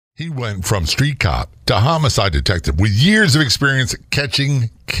He went from street cop to homicide detective with years of experience catching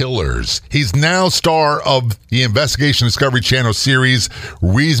killers. He's now star of the Investigation Discovery Channel series,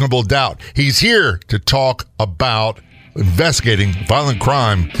 Reasonable Doubt. He's here to talk about investigating violent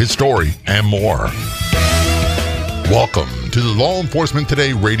crime, his story, and more. Welcome to the Law Enforcement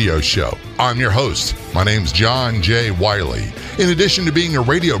Today radio show. I'm your host. My name's John J. Wiley. In addition to being a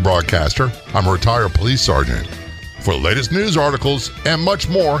radio broadcaster, I'm a retired police sergeant. For the latest news articles and much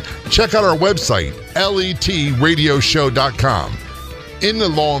more, check out our website, letradioshow.com. In the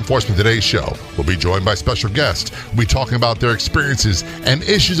Law Enforcement Today show, we'll be joined by special guests. We'll be talking about their experiences and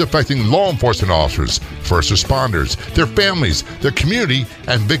issues affecting law enforcement officers, first responders, their families, their community,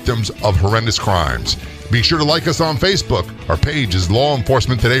 and victims of horrendous crimes. Be sure to like us on Facebook. Our page is Law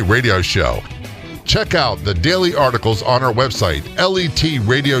Enforcement Today Radio Show. Check out the daily articles on our website,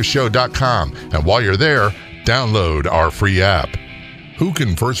 letradioshow.com. And while you're there, download our free app. Who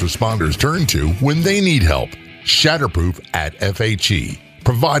can first responders turn to when they need help? Shatterproof at FHE,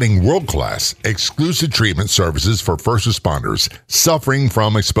 providing world-class exclusive treatment services for first responders suffering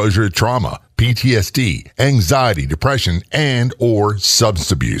from exposure to trauma, PTSD, anxiety, depression, and or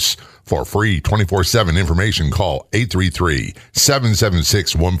substance abuse. For free 24/7 information, call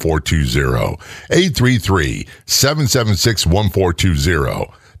 833-776-1420.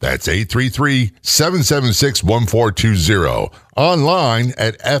 833-776-1420. That's 833-776-1420. Online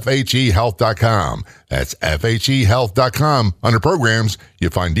at FHEhealth.com. That's FHEhealth.com. Under programs, you'll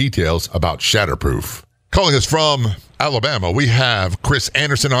find details about Shatterproof. Calling us from Alabama, we have Chris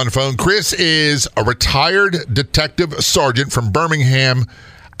Anderson on the phone. Chris is a retired detective sergeant from Birmingham,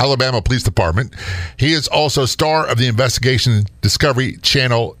 Alabama Police Department. He is also star of the Investigation Discovery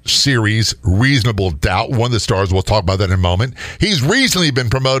Channel series, Reasonable Doubt. One of the stars, we'll talk about that in a moment. He's recently been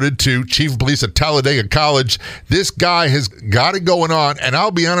promoted to Chief of Police at Talladega College. This guy has got it going on, and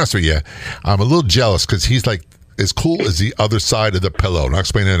I'll be honest with you, I'm a little jealous because he's like as cool as the other side of the pillow, and I'll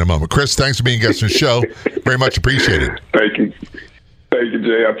explain that in a moment. Chris, thanks for being a guest on the show. Very much appreciated. Thank you. Thank you,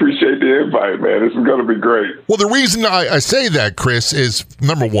 Jay. I appreciate the invite, man. This is going to be great. Well, the reason I say that, Chris, is,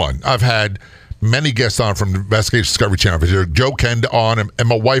 number one, I've had many guests on from the Investigation Discovery Channel. Joe Kend on, and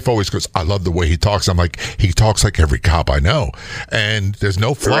my wife always goes, I love the way he talks. I'm like, he talks like every cop I know. And there's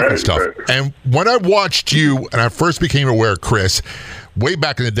no fluff and stuff. Right. And when I watched you, and I first became aware of Chris, way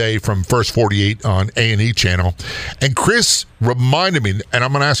back in the day from First 48 on A&E channel. And Chris reminded me, and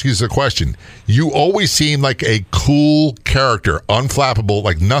I'm going to ask you this question. You always seemed like a cool character, unflappable,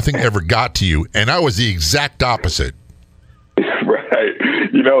 like nothing ever got to you. And I was the exact opposite. Right.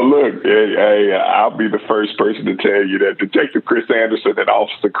 You know, look, I'll be the first person to tell you that Detective Chris Anderson and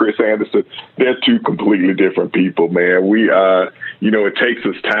Officer Chris Anderson, they're two completely different people, man. We, it takes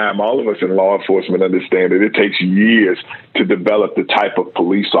us time. All of us in law enforcement understand that it takes years to develop the type of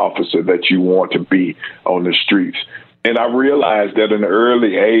police officer that you want to be on the streets. And I realized that at an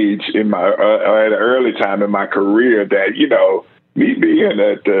early age at an early time in my career that, me being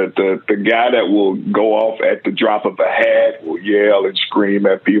the guy that will go off at the drop of a hat, will yell and scream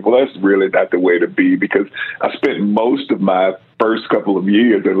at people, that's really not the way to be, because I spent most of my first couple of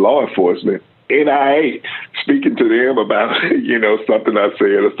years in law enforcement NIA, speaking to them about, something I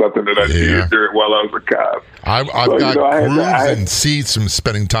said or something that I did while I was a cop. I've got grooves and seats from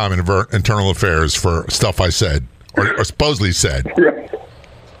spending time in internal affairs for stuff I said or supposedly said. Right.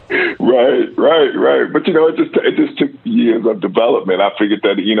 But, it just took years of development. I figured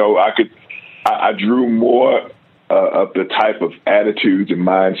that, I drew more of the type of attitudes and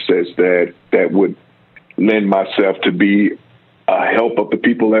mindsets that would lend myself to be help of the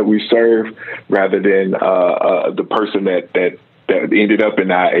people that we serve rather than the person that ended up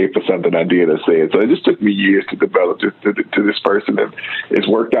in IA for something I did or said. So it just took me years to develop to this person, and it's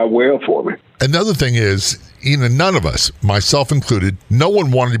worked out well for me. Another thing is, none of us, myself included, no one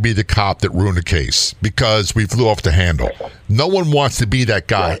wanted to be the cop that ruined a case because we flew off the handle. No one wants to be that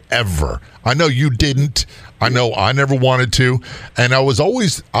guy ever. I know you didn't. I know I never wanted to. And I was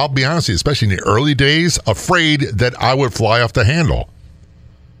always, I'll be honest with you, especially in the early days, afraid that I would fly off the handle.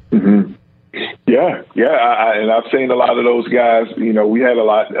 Mm-hmm. Yeah. And I've seen a lot of those guys. We had a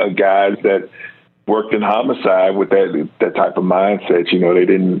lot of guys that worked in homicide with that type of mindset. They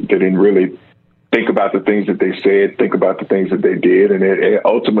didn't really think about the things that they said, think about the things that they did, and it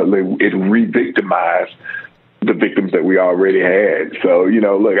ultimately re-victimized the victims that we already had. So,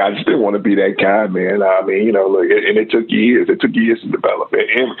 look, I just didn't want to be that guy, man. I mean, look, and it took years. It took years to develop.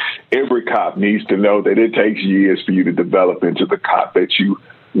 Every cop needs to know that it takes years for you to develop into the cop that you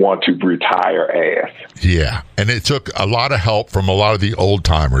want to retire as. Yeah, and it took a lot of help from a lot of the old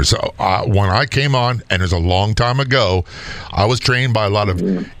timers. When I came on, and it was a long time ago, I was trained by a lot of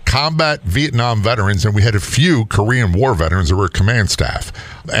combat Vietnam veterans, and we had a few Korean War veterans that were command staff.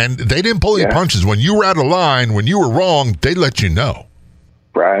 And they didn't pull any punches. When you were out of line, when you were wrong, they let you know.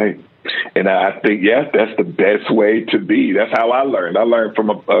 Right. And I think, that's the best way to be. That's how I learned. I learned from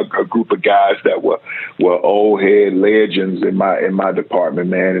a group of guys that were old head legends in my department,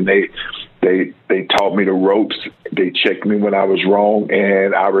 man. And they taught me the ropes. They checked me when I was wrong,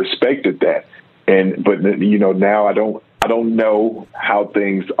 and I respected that. But now I don't know how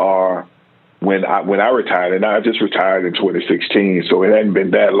things are when I retired, and I just retired in 2016, so it hadn't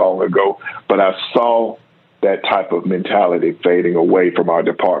been that long ago. But I saw that type of mentality fading away from our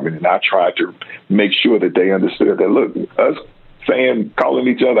department, and I tried to make sure that they understood that, look, us calling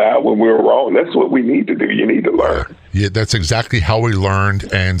each other out when we were wrong, that's what we need to do. You need to learn. Yeah, that's exactly how we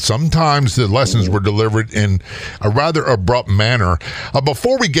learned, and sometimes the lessons were delivered in a rather abrupt manner.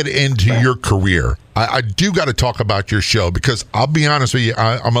 Before we get into your career, I do got to talk about your show, because I'll be honest with you,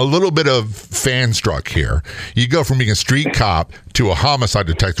 I'm a little bit of fan-struck here. You go from being a street cop to a homicide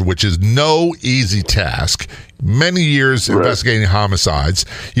detective, which is no easy task. Many years investigating homicides.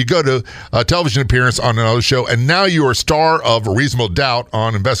 You go to a television appearance on another show, and now you are a star of Reasonable Doubt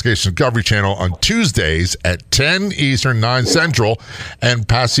on Investigation Discovery Channel on Tuesdays at 10 Eastern, 9 Central, and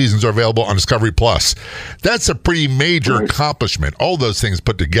past seasons are available on Discovery Plus. That's a pretty major accomplishment, all those things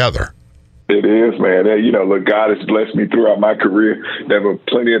put together. It is, man. Look, God has blessed me throughout my career. There were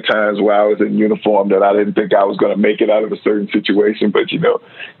plenty of times where I was in uniform that I didn't think I was going to make it out of a certain situation. But,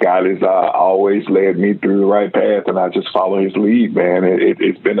 God has always led me through the right path, and I just follow his lead, man.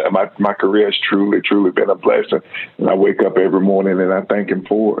 It's been my career has truly, truly been a blessing. And I wake up every morning and I thank him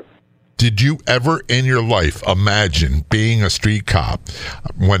for it. Did you ever in your life imagine being a street cop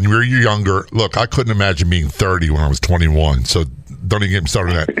when you were younger? Look, I couldn't imagine being 30 when I was 21, so don't even get me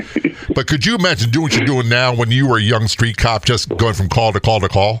started on that. But could you imagine doing what you're doing now when you were a young street cop, just going from call to call to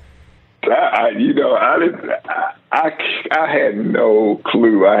call? I had no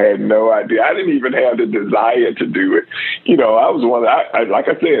clue. I had no idea. I didn't even have the desire to do it. I was one. Like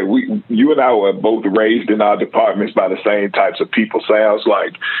I said, you and I were both raised in our departments by the same types of people. Sounds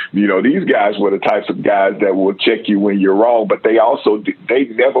like, these guys were the types of guys that will check you when you're wrong, but they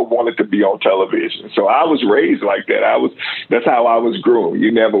never wanted to be on television. So I was raised like that. That's how I was groomed.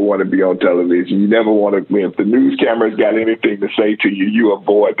 You never want to be on television. You never want to. If the news cameras got anything to say to you, you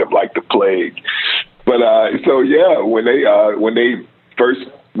avoid them like the plague. But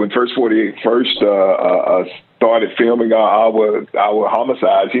when First 48 started filming our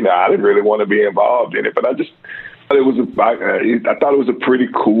homicides, I didn't really want to be involved in it, but I thought it was a pretty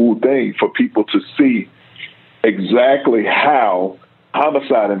cool thing for people to see exactly how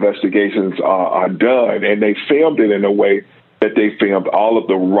homicide investigations are done, and they filmed it in a way that they filmed all of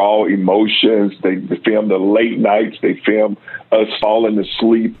the raw emotions. They filmed the late nights. They filmed us falling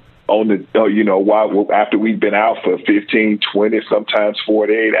asleep on the, after we've been out for 15, 20, sometimes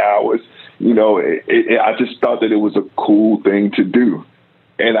 48 hours. I just thought that it was a cool thing to do.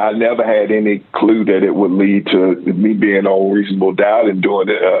 And I never had any clue that it would lead to me being on Reasonable Doubt and doing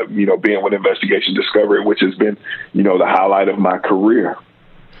it, being with Investigation Discovery, which has been, the highlight of my career.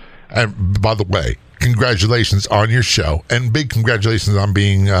 And by the way, congratulations on your show, and big congratulations on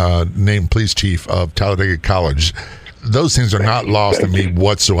being named police chief of Talladega College. Those things are not lost on me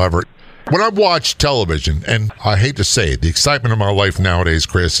whatsoever. When I watch television, and I hate to say it, the excitement of my life nowadays,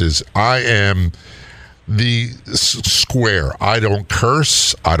 Chris, is I am the square. I don't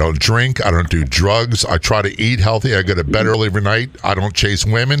curse. I don't drink. I don't do drugs. I try to eat healthy. I go to bed early every night. I don't chase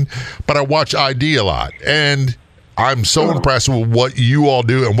women, but I watch ID a lot. And I'm so impressed with what you all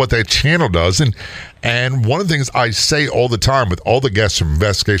do and what that channel does. And one of the things I say all the time with all the guests from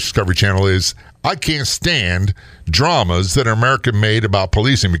Investigation Discovery Channel is I can't stand dramas that are American-made about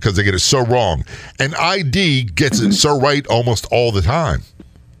policing because they get it so wrong. And ID gets it so right almost all the time.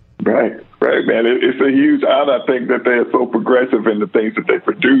 Right, man. It's a huge honor. I think that they're so progressive in the things that they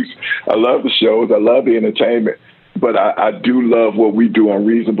produce. I love the shows. I love the entertainment. But I do love what we do on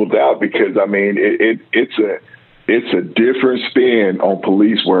Reasonable Doubt because, it's a different spin on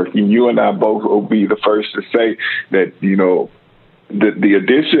police work. And you and I both will be the first to say that, the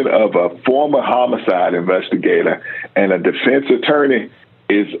addition of a former homicide investigator and a defense attorney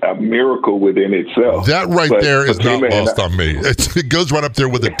is a miracle within itself. That there is not lost on me. It goes right up there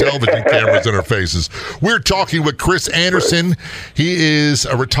with the television cameras in our faces. We're talking with Chris Anderson. He is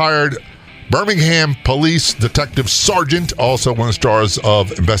a retired Birmingham Police Detective Sergeant, also one of the stars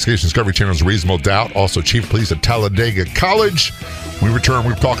of Investigation Discovery Channel's Reasonable Doubt, also Chief of Police at Talladega College. We return,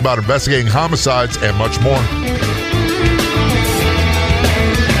 we talk about investigating homicides and much more.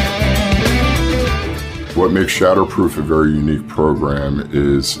 What makes Shatterproof a very unique program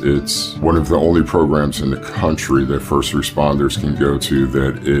is it's one of the only programs in the country that first responders can go to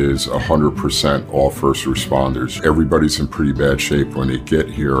that is 100% all first responders. Everybody's in pretty bad shape when they get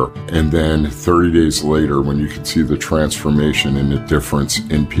here. And then 30 days later, when you can see the transformation and the difference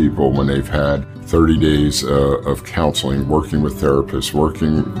in people when they've had 30 days of counseling, working with therapists,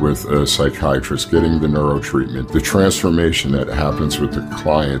 working with a psychiatrist, getting the neuro treatment. The transformation that happens with the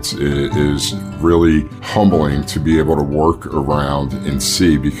clients is really humbling to be able to work around and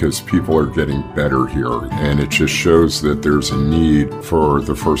see, because people are getting better here. And it just shows that there's a need for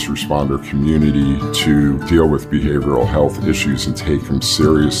the first responder community to deal with behavioral health issues and take them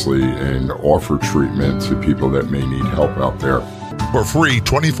seriously and offer treatment to people that may need help out there. For free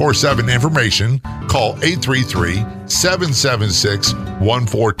 24/7 information, call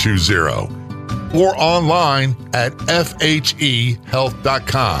 833-776-1420 or online at fhealth.com.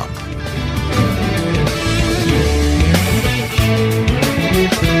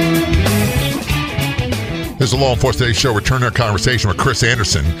 This is a Law Enforcement Today show. Returning our conversation with Chris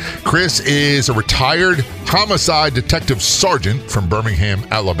Anderson. Chris is a retired homicide detective sergeant from Birmingham,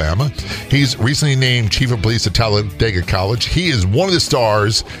 Alabama. He's recently named Chief of Police at Talladega College. He is one of the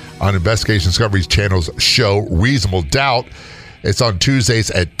stars on Investigation Discovery's channel's show, Reasonable Doubt. It's on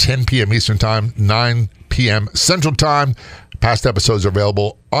Tuesdays at 10 p.m. Eastern Time, 9 p.m. Central Time. Past episodes are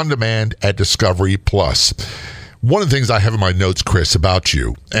available on demand at Discovery Plus. One of the things I have in my notes, Chris, about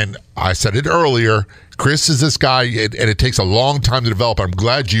you, and I said it earlier, Chris is this guy, and it takes a long time to develop. I'm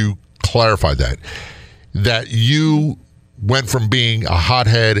glad you clarified that you went from being a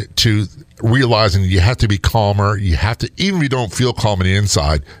hothead to realizing you have to be calmer. You have to, even if you don't feel calm on the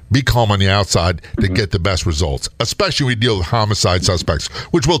inside, be calm on the outside to get the best results, especially when you deal with homicide suspects,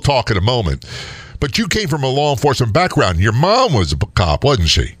 which we'll talk in a moment. But you came from a law enforcement background. Your mom was a cop, wasn't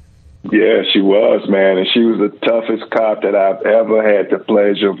she? Yeah, she was, man. And she was the toughest cop that I've ever had the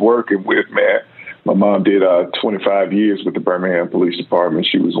pleasure of working with, man. My mom did 25 years with the Birmingham Police Department.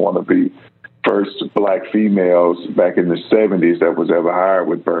 She was one of the first black females back in the 70s that was ever hired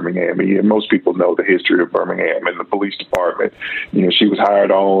with Birmingham. And most people know the history of Birmingham and the police department. You know, she was hired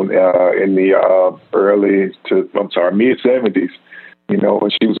on in the mid-70s, you know,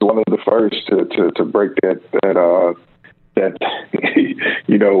 and she was one of the first to break that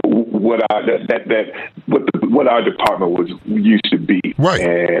you know, what our department used to be. Right.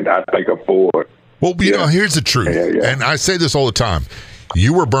 And I think afford. Well, you know, here's the truth. And I say this all the time.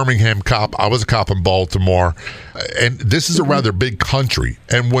 You were a Birmingham cop. I was a cop in Baltimore. And this is a rather big country.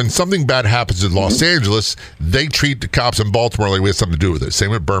 And when something bad happens in Los Angeles, they treat the cops in Baltimore like we have something to do with it. Same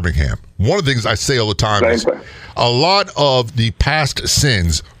with Birmingham. One of the things I say all the time is a lot of the past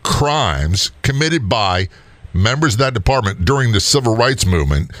sins, crimes committed by members of that department during the civil rights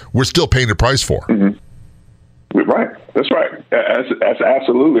movement, we're still paying the price for. Mm-hmm. Right. That's right. That's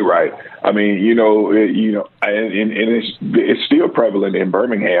absolutely right. I mean, and it's still prevalent in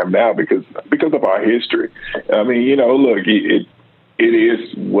Birmingham now because of our history. I mean, look, it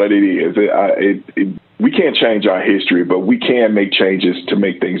is what it is. We can't change our history, but we can make changes to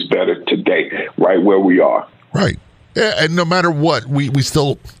make things better today, right where we are. Right. Yeah, and no matter what, we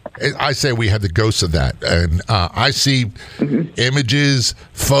still, I say we have the ghosts of that. And I see images,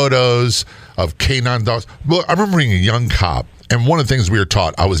 photos of canine dogs. Well, I remember being a young cop, and one of the things we were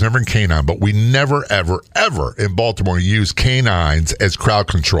taught, I was never in canine, but we never, ever, ever in Baltimore used canines as crowd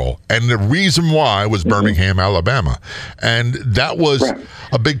control. And the reason why was Birmingham, Alabama. And that was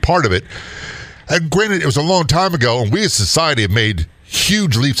a big part of it. And granted, it was a long time ago, and we as a society have made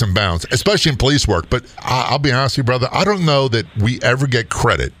huge leaps and bounds, especially in police work. But I'll be honest with you, brother, I don't know that we ever get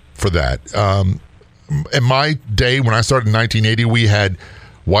credit for that. In my day, when I started in 1980, we had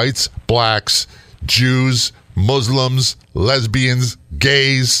whites, blacks, Jews, Muslims, lesbians,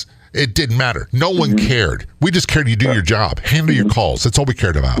 gays. It didn't matter. No one cared. We just cared you do your job, handle your calls. That's all we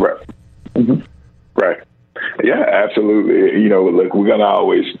cared about. Right. Right. Yeah, absolutely. Look, we're going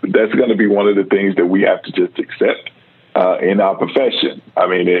to that's going to be one of the things that we have to just accept in our profession. I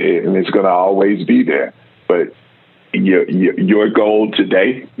mean, and it's going to always be there. But your goal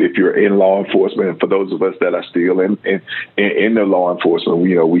today, if you're in law enforcement, and for those of us that are still in the law enforcement,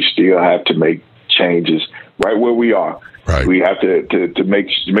 we still have to make changes right where we are. Right. We have to make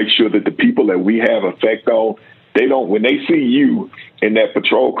sure that the people that we have effect on, when they see you in that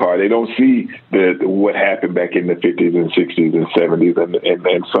patrol car, they don't see what happened back in the 50s and 60s and 70s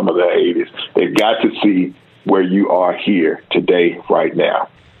and some of the 80s. They've got to see where you are here today, right now.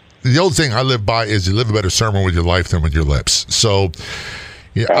 The old thing I live by is you live a better sermon with your life than with your lips. So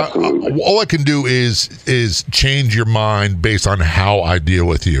all I can do is change your mind based on how I deal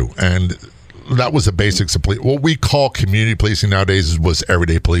with you. And that was the basics of police. What we call community policing nowadays was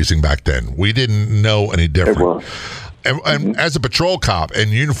everyday policing back then. We didn't know any different. And as a patrol cop in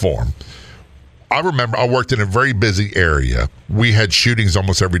uniform, I remember I worked in a very busy area. We had shootings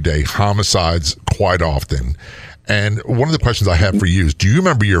almost every day, homicides quite often. And one of the questions I have for you is, do you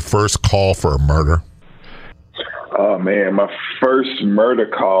remember your first call for a murder? Oh, man, my first murder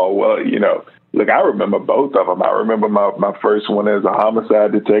call, well, look, I remember both of them. I remember my first one as a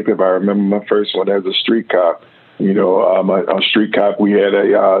homicide detective. I remember my first one as a street cop. A street cop, we had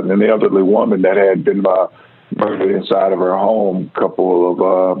an elderly woman that had been murdered inside of her home.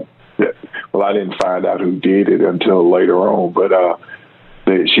 I didn't find out who did it until later on, but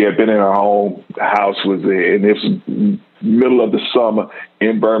she had been in her home. The house was in this middle of the summer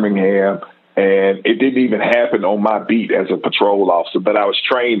in Birmingham, and it didn't even happen on my beat as a patrol officer, but I was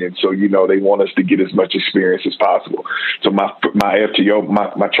training, so they want us to get as much experience as possible. So my FTO,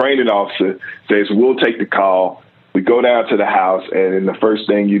 my training officer says, we'll take the call. We go down to the house, and then the first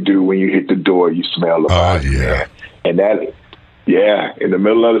thing you do when you hit the door, you smell the body. Oh, yeah. And in the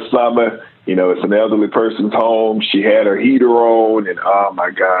middle of the summer, it's an elderly person's home. She had her heater on, and oh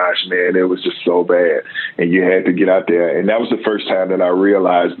my gosh, man, it was just so bad. And you had to get out there. And that was the first time that I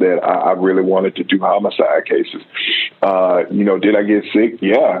realized that I really wanted to do homicide cases. Did I get sick?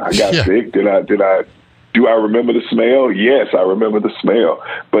 Yeah, I got sick. Do I remember the smell? Yes, I remember the smell.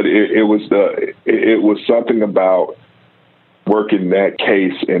 But it was something about working that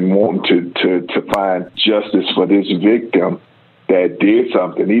case and wanting to find justice for this victim that did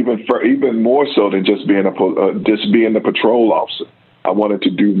something, even more so than just being the patrol officer. I wanted to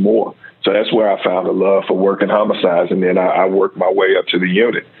do more. So that's where I found a love for working homicides, and then I worked my way up to the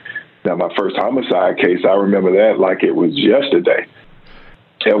unit. Now, my first homicide case, I remember that like it was yesterday.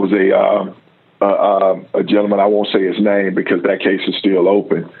 There was a gentleman, I won't say his name because that case is still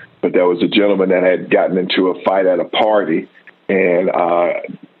open, but there was a gentleman that had gotten into a fight at a party, and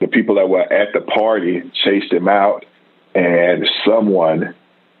the people that were at the party chased him out, and someone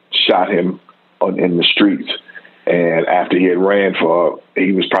shot him in the streets. And after he had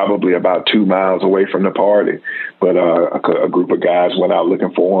he was probably about 2 miles away from the party, but a group of guys went out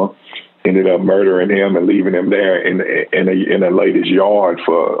looking for him, ended up murdering him and leaving him there in a lady's yard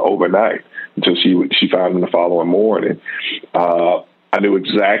for overnight until she found him the following morning. I knew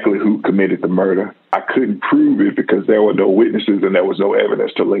exactly who committed the murder. I couldn't prove it because there were no witnesses and there was no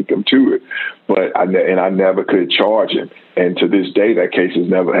evidence to link them to it. But I never could charge him. And to this day, that case has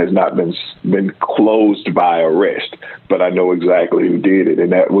not been closed by arrest. But I know exactly who did it,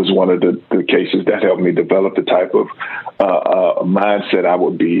 and that was one of the cases that helped me develop the type of mindset I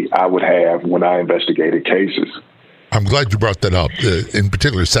would have when I investigated cases. I'm glad you brought that up. In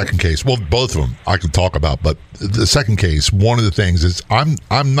particular, the second case. Well, both of them I could talk about, but the second case, one of the things is I'm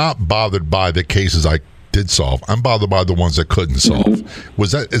not bothered by the cases I did solve. I'm bothered by the ones that couldn't solve. Mm-hmm.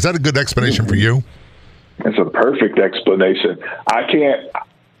 Is that a good explanation for you? It's a perfect explanation. I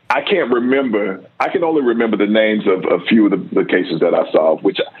can't remember. I can only remember the names of a few of the cases that I solved,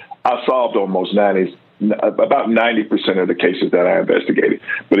 which I solved about 90% of the cases that I investigated.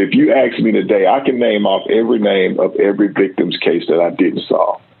 But if you ask me today, I can name off every name of every victim's case that I didn't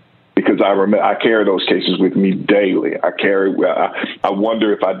solve, because I carry those cases with me daily. I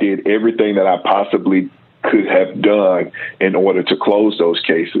wonder if I did everything that I possibly could have done in order to close those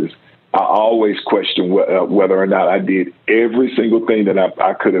cases. I always question whether or not I did every single thing that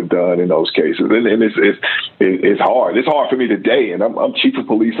I could have done in those cases. And it's hard. It's hard for me today. And I'm chief of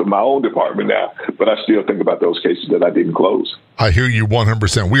police of my own department now, but I still think about those cases that I didn't close. I hear you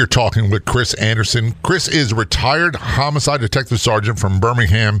 100%. We are talking with Chris Anderson. Chris is a retired homicide detective sergeant from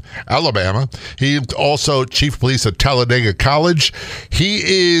Birmingham, Alabama. He's also chief of police at Talladega College. He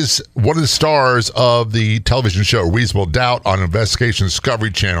is one of the stars of the television show Reasonable Doubt on Investigation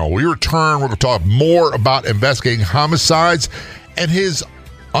Discovery Channel. We return, we're going to talk more about investigating homicides and his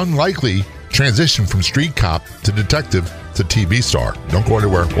unlikely transition from street cop to detective to TV star. Don't go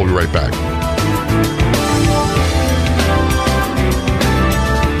anywhere. We'll be right back.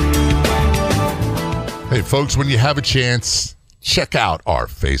 Hey, folks, when you have a chance, check out our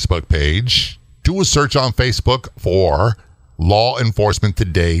Facebook page. Do a search on Facebook for Law Enforcement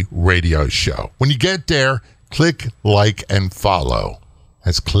Today radio show. When you get there, click like and follow.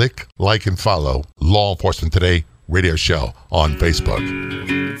 That's click like and follow Law Enforcement Today radio show on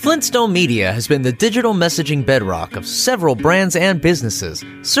Facebook. Flintstone Media has been the digital messaging bedrock of several brands and businesses,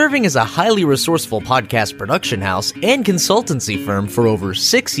 serving as a highly resourceful podcast production house and consultancy firm for over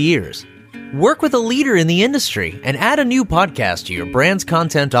 6 years. Work with a leader in the industry and add a new podcast to your brand's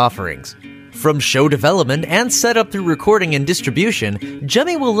content offerings. From show development and setup through recording and distribution,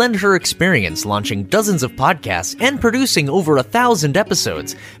 Jemmy will lend her experience launching dozens of podcasts and producing over 1,000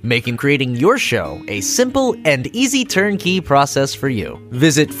 episodes, making creating your show a simple and easy turnkey process for you.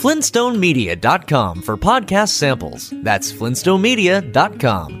 Visit FlintstoneMedia.com for podcast samples. That's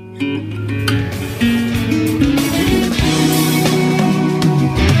FlintstoneMedia.com.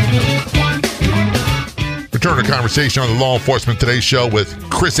 Return to conversation on the Law Enforcement Today show with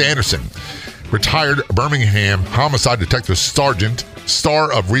Chris Anderson, retired Birmingham homicide detective sergeant,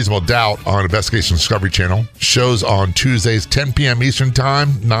 star of Reasonable Doubt on Investigation Discovery Channel. Shows on Tuesdays, 10 p.m. Eastern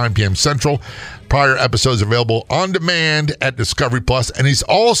Time, 9 p.m. Central. Prior episodes available on demand at Discovery Plus. And he's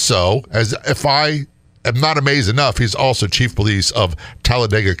also, as if I am not amazed enough, he's also chief police of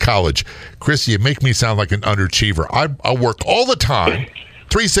Talladega College. Chris, you make me sound like an underachiever. I work all the time,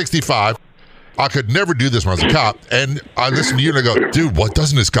 365. I could never do this when I was a cop. And I listen to you and I go, dude, what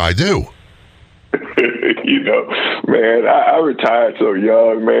doesn't this guy do? Man, I retired so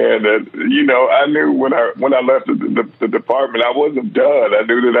young, man, that, I knew when I left the department, I wasn't done. I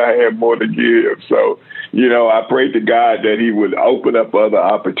knew that I had more to give. So, I prayed to God that he would open up other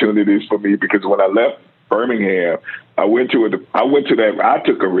opportunities for me, because when I left Birmingham, I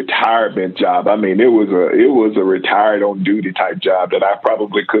took a retirement job. I mean, it was a retired on duty type job that I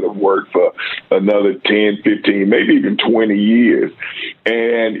probably could have worked for another 10, 15, maybe even 20 years.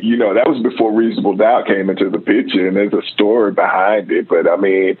 And, that was before Reasonable Doubt came into the picture, and there's a story behind it. But I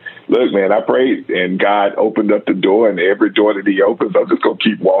mean, look, man, I prayed and God opened up the door, and every door that he opens, I'm just going to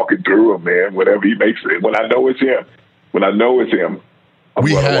keep walking through them, man, whatever he makes it. When I know it's him, I'm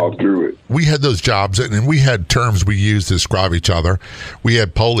going to walk through it. We had those jobs, and we had terms we used to describe each other. We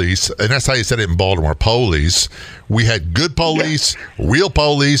had police, and that's how you said it in Baltimore, police. We had good police, real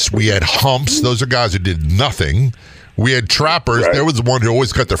police. We had humps. Those are guys who did nothing. We had trappers. Right. There was the one who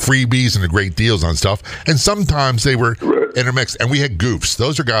always got the freebies and the great deals on stuff. And sometimes they were intermixed. And we had goofs.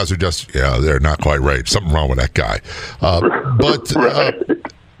 Those are guys who just, they're not quite right. Something wrong with that guy.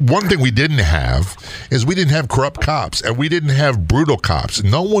 One thing we didn't have is we didn't have corrupt cops, and we didn't have brutal cops.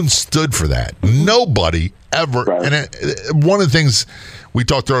 No one stood for that. Nobody ever. Right. And one of the things we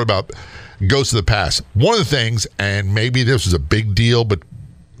talked earlier about Ghosts of the Past, one of the things, and maybe this was a big deal, but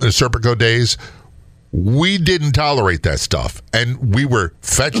in the Serpico days, we didn't tolerate that stuff. And we were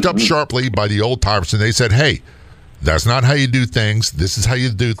fetched up sharply by the old timers, and they said, hey, that's not how you do things. This is how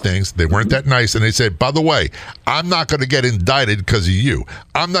you do things. They weren't that nice. And they said, by the way, I'm not going to get indicted because of you.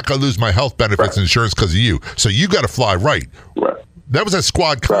 I'm not going to lose my health benefits and insurance because of you. So you got to fly right. That was a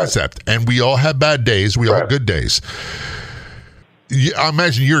squad concept. And we all had bad days. We all had good days. I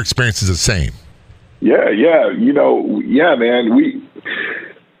imagine your experience is the same. Yeah, man.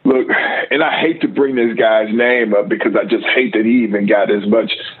 Look, and I hate to bring this guy's name up because I just hate that he even got as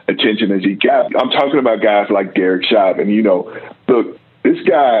much attention as he got. I'm talking about guys like Derek Chauvin. Look, this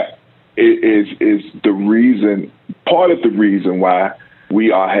guy is the reason, part of the reason why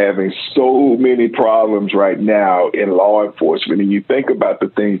we are having so many problems right now in law enforcement. And you think about the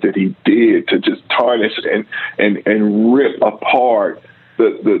things that he did to just tarnish and rip apart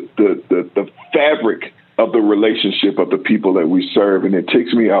the fabric of the relationship of the people that we serve. And it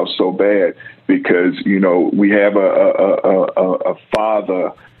ticks me out so bad because, we have a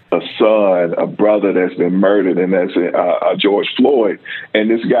father, a son, a brother that's been murdered, and that's George Floyd.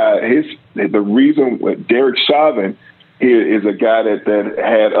 And this guy, the reason Derek Chauvin is a guy that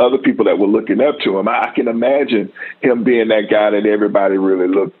had other people that were looking up to him. I can imagine him being that guy that everybody really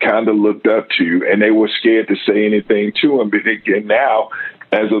looked up to, and they were scared to say anything to him. And now,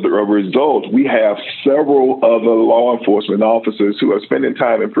 as a result, we have several other law enforcement officers who are spending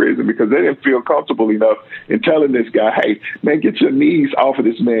time in prison because they didn't feel comfortable enough in telling this guy, hey, man, get your knees off of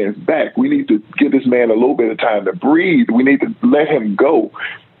this man's back. We need to give this man a little bit of time to breathe. We need to let him go.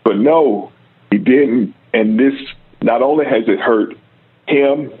 But no, he didn't. And this, not only has it hurt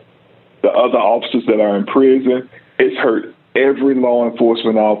him, the other officers that are in prison, it's hurt every law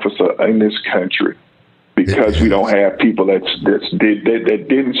enforcement officer in this country. Because we don't have people that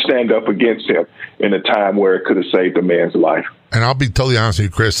didn't stand up against him in a time where it could have saved a man's life. And I'll be totally honest with you,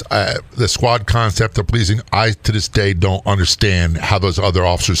 Chris, the squad concept of policing, I to this day don't understand how those other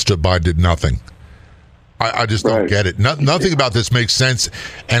officers stood by and did nothing. I just don't get it. Nothing about this makes sense.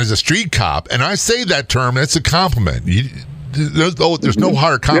 And as a street cop, and I say that term, it's a compliment. There's no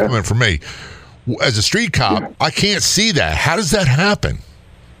higher compliment for me. As a street cop, I can't see that. How does that happen?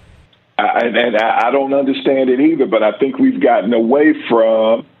 And I don't understand it either, but I think we've gotten away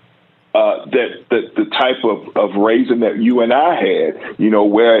from the type of raising that you and I had,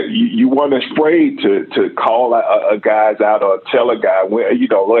 where you weren't afraid to call a guys out or tell a guy,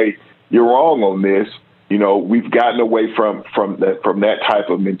 hey, you're wrong on this. You know, we've gotten away from that type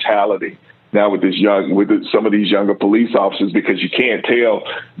of mentality now with some of these younger police officers, because you can't tell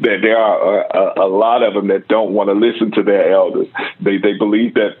that there are a lot of them that don't want to listen to their elders. They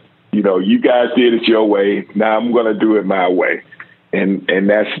believe that, you know, you guys did it your way. Now I'm going to do it my way. And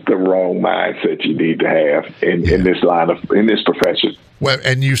that's the wrong mindset you need to have in this profession. Well,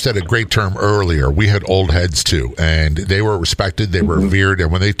 and you said a great term earlier. We had old heads too, and they were respected, they were revered,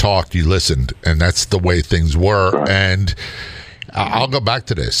 and when they talked, you listened, and that's the way things were. Right. And I'll go back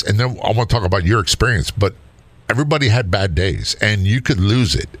to this, and then I want to talk about your experience, but everybody had bad days, and you could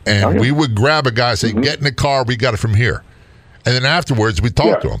lose it. And we would grab a guy and say, get in the car, we got it from here. And then afterwards, we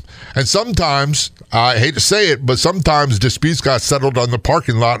talk to him. And sometimes, I hate to say it, but sometimes disputes got settled on the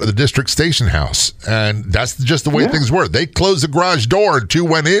parking lot of the district station house. And that's just the way things were. They closed the garage door and 2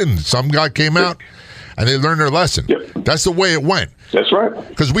 went in. Some guy came out, and they learned their lesson. That's the way it went. That's right.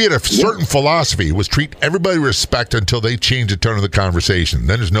 Because we had a certain philosophy, was treat everybody with respect until they change the tone of the conversation.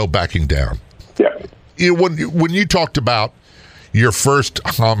 Then there's no backing down. You know, when you talked about your first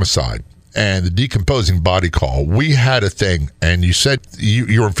homicide, and the decomposing body call, we had a thing, and you said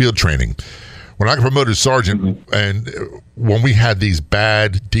you were in field training. When I got promoted to sergeant, and when we had these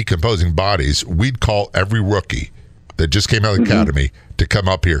bad decomposing bodies, we'd call every rookie that just came out of the academy to come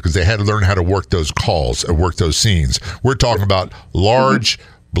up here, because they had to learn how to work those calls and work those scenes. We're talking about large,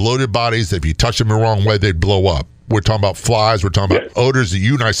 bloated bodies that if you touch them the wrong way, they'd blow up. We're talking about flies. We're talking about odors that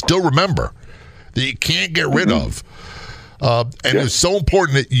you and I still remember that you can't get rid of. And it was so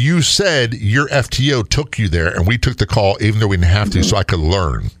important that you said your FTO took you there, and we took the call even though we didn't have to, so I could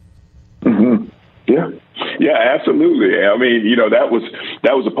learn. Yeah, absolutely. I mean, you know, that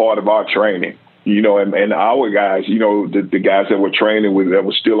was a part of our training, you know, and our guys, you know, the guys that were training with, that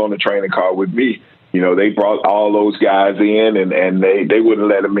were still on the training card with me, you know, they brought all those guys in, and they wouldn't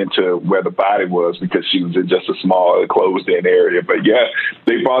let them into where the body was because she was in just a small closed-in area. But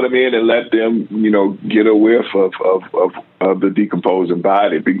they brought them in and let them, you know, get a whiff of the decomposing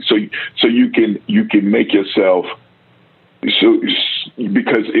body. So you can make yourself because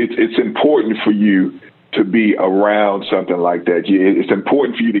it's important for you to be around something like that. It's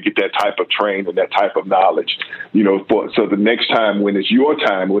important for you to get that type of training and that type of knowledge, you know, so the next time when it's your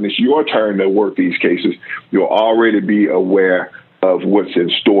turn to work these cases, you'll already be aware of what's in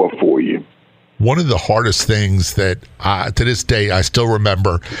store for you. One of the hardest things that to this day I still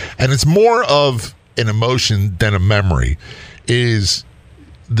remember, and it's more of an emotion than a memory, is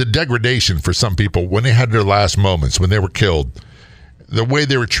the degradation for some people when they had their last moments, when they were killed. The way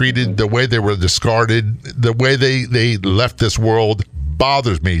they were treated, the way they were discarded, the way they left this world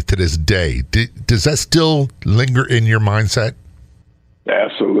bothers me to this day. Does that still linger in your mindset?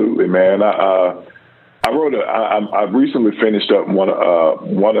 Absolutely, man. I recently finished up one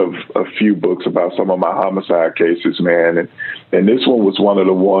of a few books about some of my homicide cases, man, and this one was one of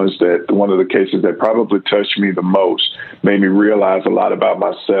the cases that probably touched me the most, made me realize a lot about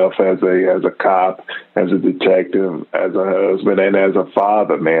myself as a cop, as a detective, as a husband, and as a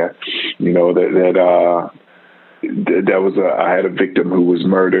father, man. You know, I had a victim who was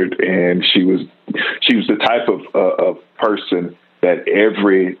murdered, and she was the type of person that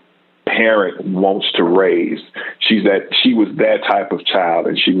every parent wants to raise. She was that type of child,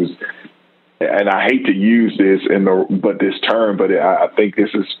 and I hate to use this this term, but I think this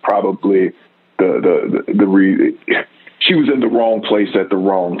is probably the reason. She was in the wrong place at the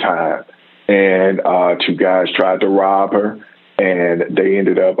wrong time, and 2 guys tried to rob her, and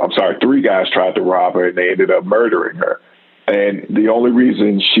three guys tried to rob her, and they ended up murdering her. And the only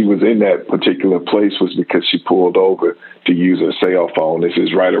reason she was in that particular place was because she pulled over to use her cell phone. This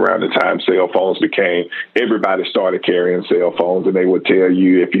is right around the time cell phones everybody started carrying cell phones, and they would tell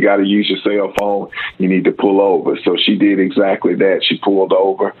you, if you got to use your cell phone, you need to pull over. So she did exactly that. She pulled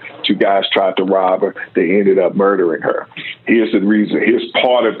over. 2 guys tried to rob her. They ended up murdering her. Here's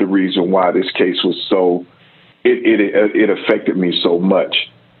part of the reason why this case was so, it affected me so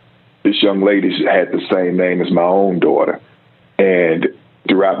much. This young lady had the same name as my own daughter. And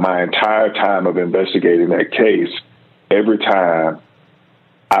throughout my entire time of investigating that case, every time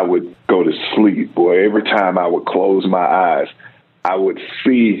I would go to sleep, every time I would close my eyes, I would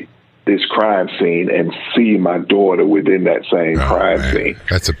see this crime scene and see my daughter within that same crime scene.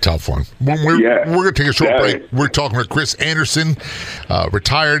 That's a tough one. We're going to take a short break. We're talking with Chris Anderson,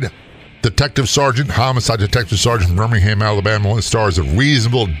 retired Detective Sergeant, Homicide Detective Sergeant from Birmingham, Alabama, one of the stars of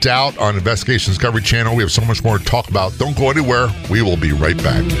Reasonable Doubt on Investigation Discovery Channel. We have so much more to talk about. Don't go anywhere. We will be right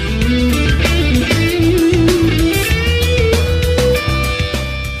back.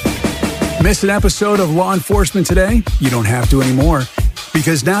 Miss an episode of Law Enforcement Today? You don't have to anymore.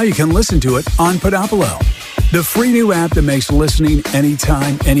 because now you can listen to it on Podopolo, the free new app that makes listening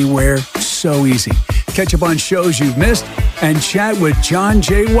anytime, anywhere so easy. Catch up on shows you've missed and chat with John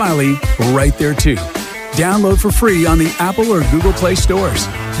J. Wiley right there, too. Download for free on the Apple or Google Play stores.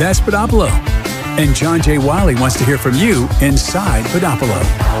 That's Podopolo. And John J. Wiley wants to hear from you inside Podopolo.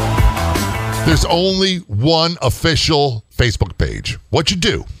 There's only one official Facebook page. What you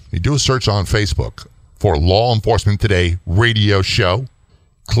do a search on Facebook for Law Enforcement Today radio show.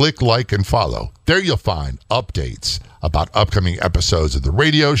 Click like and follow. There you'll find updates about upcoming episodes of the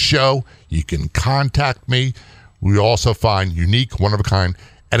radio show. You can contact me. We also find unique, one-of-a-kind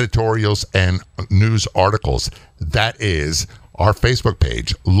editorials and news articles. That is our Facebook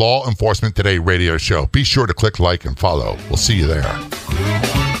page, Law Enforcement Today radio show. Be sure to click like and follow. We'll see you there.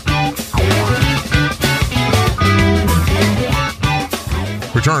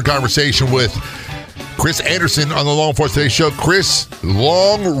 Return to conversation with Chris Anderson on the Law Enforcement Today show. Chris,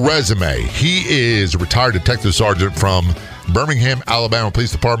 long resume. He is a retired detective sergeant from Birmingham, Alabama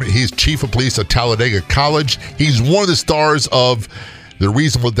Police Department. He's chief of police at Talladega College. He's one of the stars of the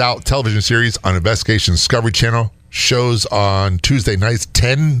Reasonable Doubt television series on Investigation Discovery Channel. Shows on Tuesday nights,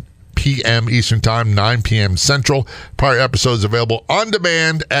 10 p.m. Eastern Time, 9 p.m. Central. Prior episodes available on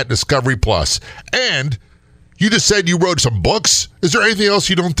demand at Discovery Plus. And you just said you wrote some books. Is there anything else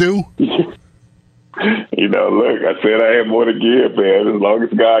you don't do? Look, I said I had more to give, man. As long as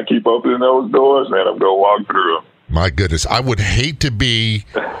God keep opening those doors, man, I'm going to walk through them. My goodness. I would hate to be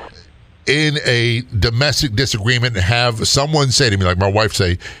in a domestic disagreement and have someone say to me, like my wife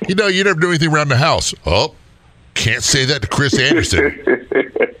say, you never do anything around the house. Oh, can't say that to Chris Anderson.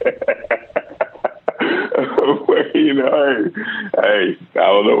 Hey, I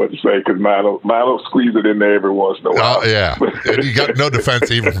don't know what to say because mine will squeeze it in there every once in a while. Yeah, and you got no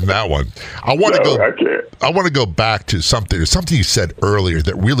defense even from that one. I want to go back to something you said earlier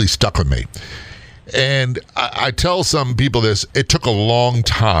that really stuck with me. And I tell some people this, it took a long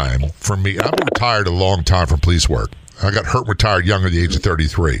time for me. I've been retired a long time from police work. I got hurt and retired young at the age of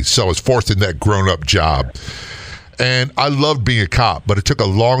 33, so I was forced into that grown-up job. And I loved being a cop, but it took a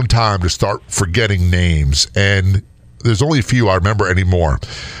long time to start forgetting names. And there's only a few I remember anymore.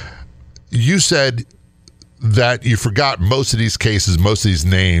 You said that you forgot most of these cases, most of these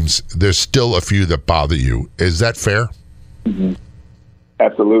names. There's still a few that bother you. Is that fair? Mm-hmm.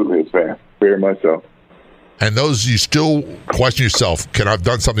 Absolutely, it's fair. Very much so. And those you still question yourself, can I have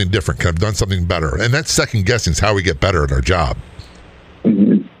done something different? Can I have done something better? And that's second guessing is how we get better at our job.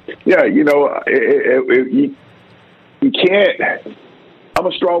 Mm-hmm. Yeah, you can't. I'm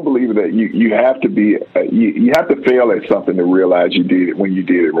a strong believer that you have to be you have to fail at something to realize you did it when you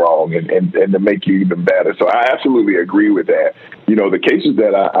did it wrong and to make you even better. So I absolutely agree with that. The cases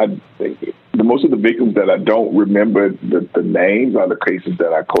that the most of the victims that I don't remember the names are the cases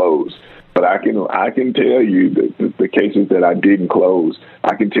that I closed. But I can tell you the cases that I didn't close.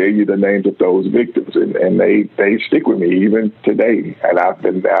 I can tell you the names of those victims, and they stick with me even today. And I've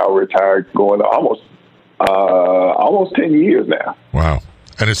been now retired going almost 10 years now. Wow.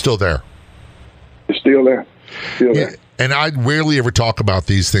 And it's still there. It's still there. Yeah. And I rarely ever talk about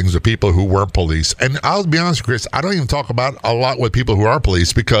these things with people who weren't police. And I'll be honest, Chris, I don't even talk about a lot with people who are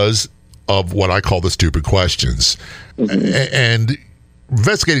police because of what I call the stupid questions. Mm-hmm. And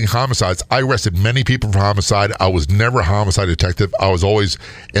investigating homicides, I arrested many people for homicide. I was never a homicide detective. I was always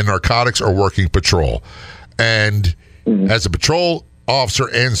in narcotics or working patrol. And as a patrol officer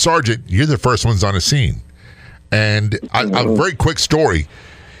and sergeant, you're the first ones on the scene. And a very quick story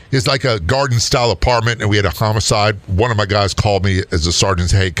is like a garden-style apartment, and we had a homicide. One of my guys called me as a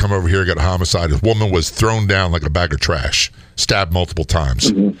sergeant, hey, come over here, I got a homicide. A woman was thrown down like a bag of trash, stabbed multiple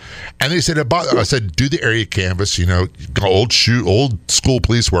times. Mm-hmm. And they said, I said, do the area canvas, old school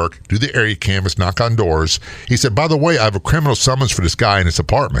police work, do the area canvas, knock on doors. He said, by the way, I have a criminal summons for this guy in his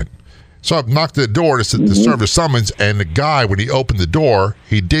apartment. So I knocked at the door to serve the summons, and the guy, when he opened the door,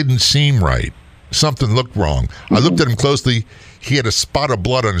 he didn't seem right. Something looked wrong. I looked at him closely. He had a spot of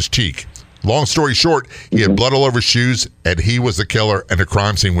blood on his cheek. Long story short, he had blood all over his shoes, and he was the killer, and the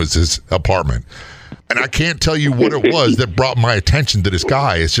crime scene was his apartment. And I can't tell you what it was that brought my attention to this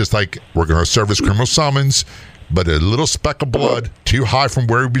guy. It's just like, we're going to serve this criminal summons, but a little speck of blood, too high from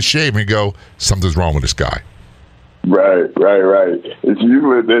where he'd be shaving, and go, something's wrong with this guy. Right. It's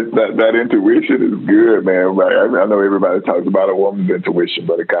usually that intuition is good, man. Right? I know everybody talks about a woman's intuition,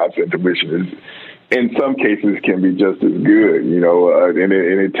 but a cop's intuition is, in some cases, can be just as good. And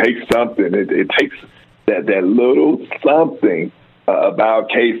it takes something. It takes that little something about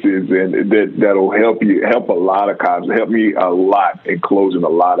cases, and that'll help a lot of cops, help me a lot in closing a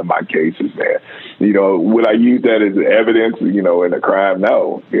lot of my cases, man. You know, would I use that as evidence, you know, in a crime?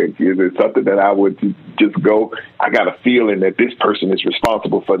 No. Is it something that I would just go, I got a feeling that this person is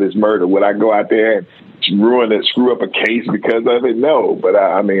responsible for this murder? Would I go out there and screw up a case because of it? No. But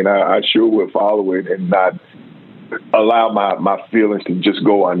I sure would follow it and not allow my feelings to just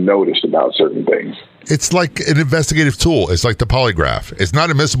go unnoticed about certain things. It's like an investigative tool. It's like the polygraph. It's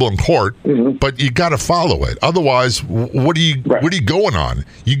not admissible in court, but you got to follow it. Otherwise, what are you going on?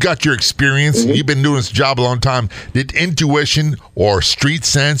 You got your experience. You've been doing this job a long time. Did intuition or street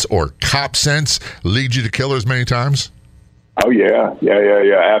sense or cop sense lead you to killers many times? Oh yeah,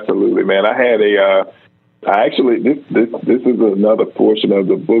 absolutely, man. I had this is another portion of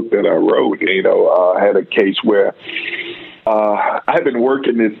the book that I wrote. You know, I had a case where I had been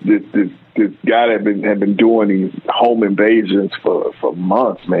working this guy that had been doing these home invasions for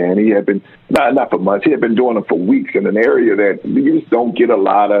months, man. He had been not for months. He had been doing them for weeks in an area that you just don't get a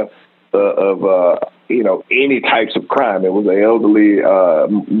lot of any types of crime. It was an elderly.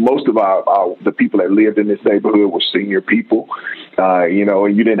 Most of the people that lived in this neighborhood were senior people. And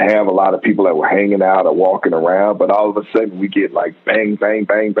you didn't have a lot of people that were hanging out or walking around. But all of a sudden, we get like bang, bang,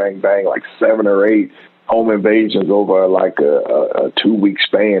 bang, bang, bang, like 7 or 8 home invasions over like a 2-week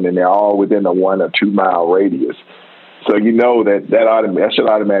span, and they're all within a 1 or 2 mile radius. So you know that should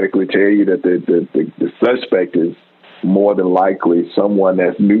automatically tell you that the suspect is more than likely someone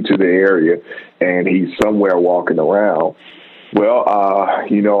that's new to the area, and he's somewhere walking around. Well, I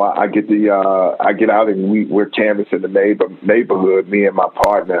get out and we're canvassing the neighborhood, me and my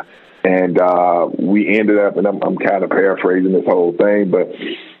partner, and we ended up, and I'm kind of paraphrasing this whole thing, but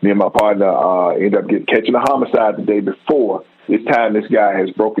me and my partner ended up catching a homicide the day before. This time, this guy has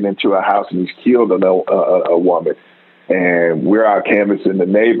broken into a house and he's killed a woman. And we're out canvassing the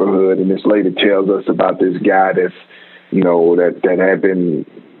neighborhood, and this lady tells us about this guy that had been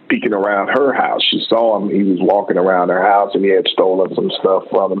peeking around her house. She saw him. He was walking around her house, and he had stolen some stuff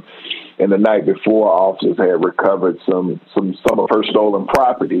from him. And the night before, officers had recovered some of her stolen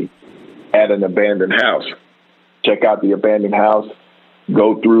property at an abandoned house. Check out the abandoned house,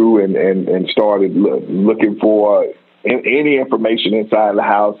 go through and started looking for any information inside the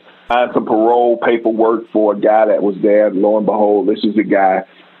house, find some parole paperwork for a guy that was there. Lo and behold, this is the guy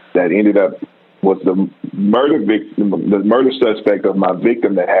that ended up was the murder suspect of my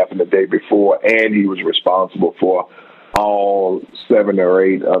victim that happened the day before, and he was responsible for all 7 or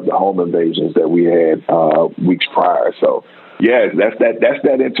 8 of the home invasions that we had weeks prior. So, yeah, that's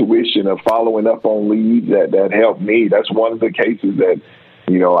that intuition of following up on leads that helped me. That's one of the cases that,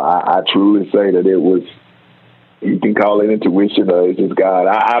 I truly say that it was. You can call it intuition or it's just God.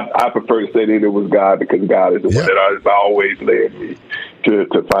 I prefer to say that it was God, because God is the one that has always led me to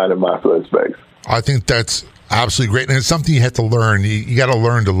finding my suspects. I think that's absolutely great. And it's something you have to learn. You got to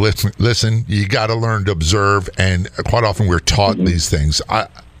learn to listen. You got to learn to observe. And quite often we're taught these things.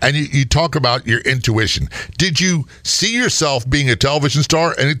 And you talk about your intuition. Did you see yourself being a television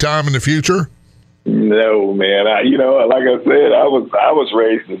star anytime in the future? No, man. Like I said, I was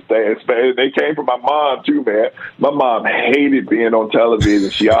raised to stay in Spain. They came from my mom too, man. My mom hated being on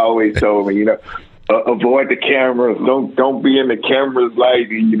television. She always told me, avoid the cameras. Don't be in the cameras light.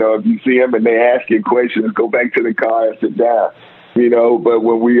 If you see them and they ask you questions, go back to the car and sit down. But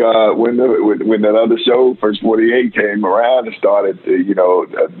when when that other show, First 48, came around and started,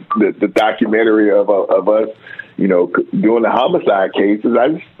 the documentary of us, doing the homicide cases, I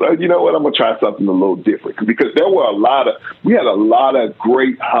just thought, you know what, I'm going to try something a little different. Because we had a lot of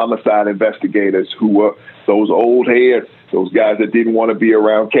great homicide investigators who were those old heads, those guys that didn't want to be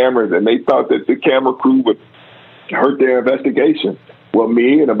around cameras, and they thought that the camera crew would hurt their investigation. Well,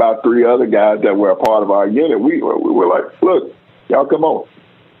 me and about 3 other guys that were a part of our unit, we were like, look, y'all come on.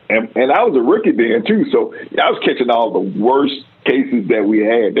 And I was a rookie then, too, so I was catching all the worst cases that we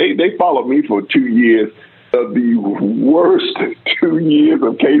had. They followed me for 2 years of the worst 2 years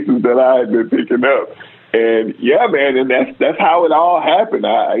of cases that I had been picking up. And yeah, man, and that's how it all happened.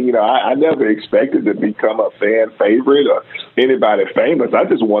 I never expected to become a fan favorite or anybody famous. I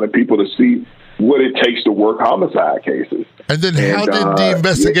just wanted people to see what it takes to work homicide cases. And then how did the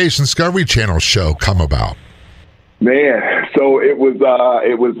Investigation Discovery Channel show come about? Man, so it was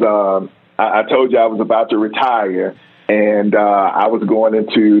I told you I was about to retire. And I was going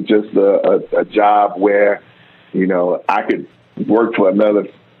into just a job where, I could work for another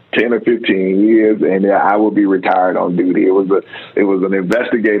 10 or 15 years, and I would be retired on duty. It was an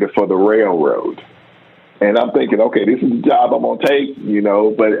investigator for the railroad. And I'm thinking, okay, this is the job I'm gonna take,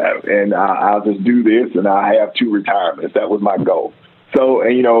 and I'll just do this, and I'll have 2 retirements. That was my goal. So,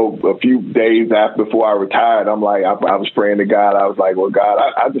 and a few days before I retired, I'm like, I was praying to God. I was like, well, God,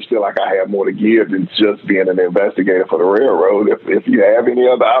 I just feel like I have more to give than just being an investigator for the railroad. If you have any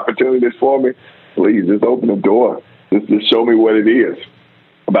other opportunities for me, please just open the door. Just show me what it is.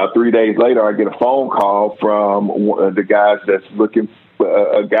 About 3 days later, I get a phone call from the guys that's looking,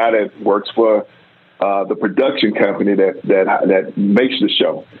 a guy that works for the production company that makes the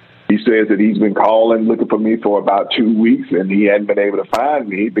show. He says that he's been calling, looking for me for about 2 weeks, and he hadn't been able to find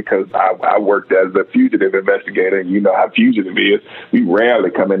me because I worked as a fugitive investigator, and you know how fugitive is. We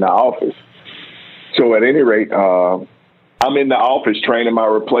rarely come in the office. So at any rate, I'm in the office training my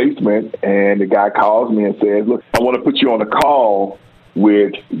replacement, and the guy calls me and says, look, I want to put you on a call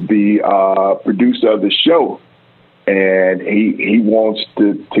with the producer of the show. And he wants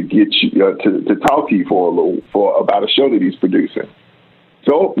to get you to talk to you for about a show that he's producing.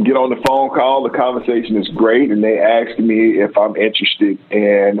 So get on the phone call. The conversation is great, and they asked me if I'm interested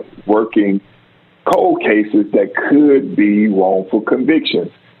in working cold cases that could be wrongful convictions.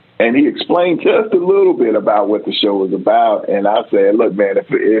 And he explained just a little bit about what the show was about. And I said, look, man,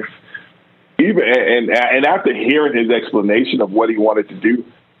 if even and after hearing his explanation of what he wanted to do,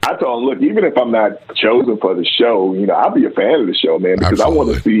 I told him, look, even if I'm not chosen for the show, I'll be a fan of the show, man, because Absolutely. I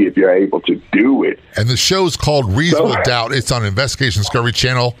want to see if you're able to do it. And the show's called Reasonable Doubt. It's on Investigation Discovery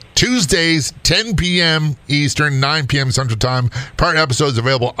Channel, Tuesdays, 10 p.m. Eastern, 9 p.m. Central Time. Prior episodes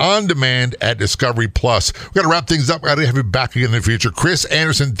available on demand at Discovery Plus. We've got to wrap things up. We've got to have you back again in the future. Chris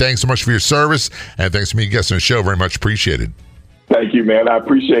Anderson, thanks so much for your service, and thanks for me guesting the show. Very much appreciated. Thank you, man. I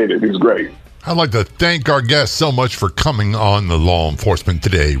appreciate it. It was great. I'd like to thank our guests so much for coming on the Law Enforcement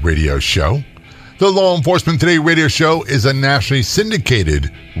Today radio show. The Law Enforcement Today radio show is a nationally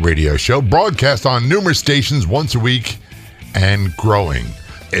syndicated radio show broadcast on numerous stations once a week and growing.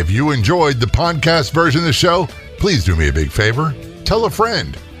 If you enjoyed the podcast version of the show, please do me a big favor. Tell a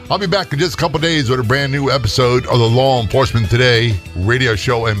friend. I'll be back in just a couple days with a brand new episode of the Law Enforcement Today radio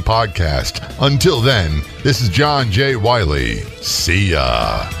show and podcast. Until then, this is John J. Wiley. See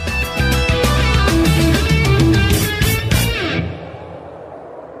ya.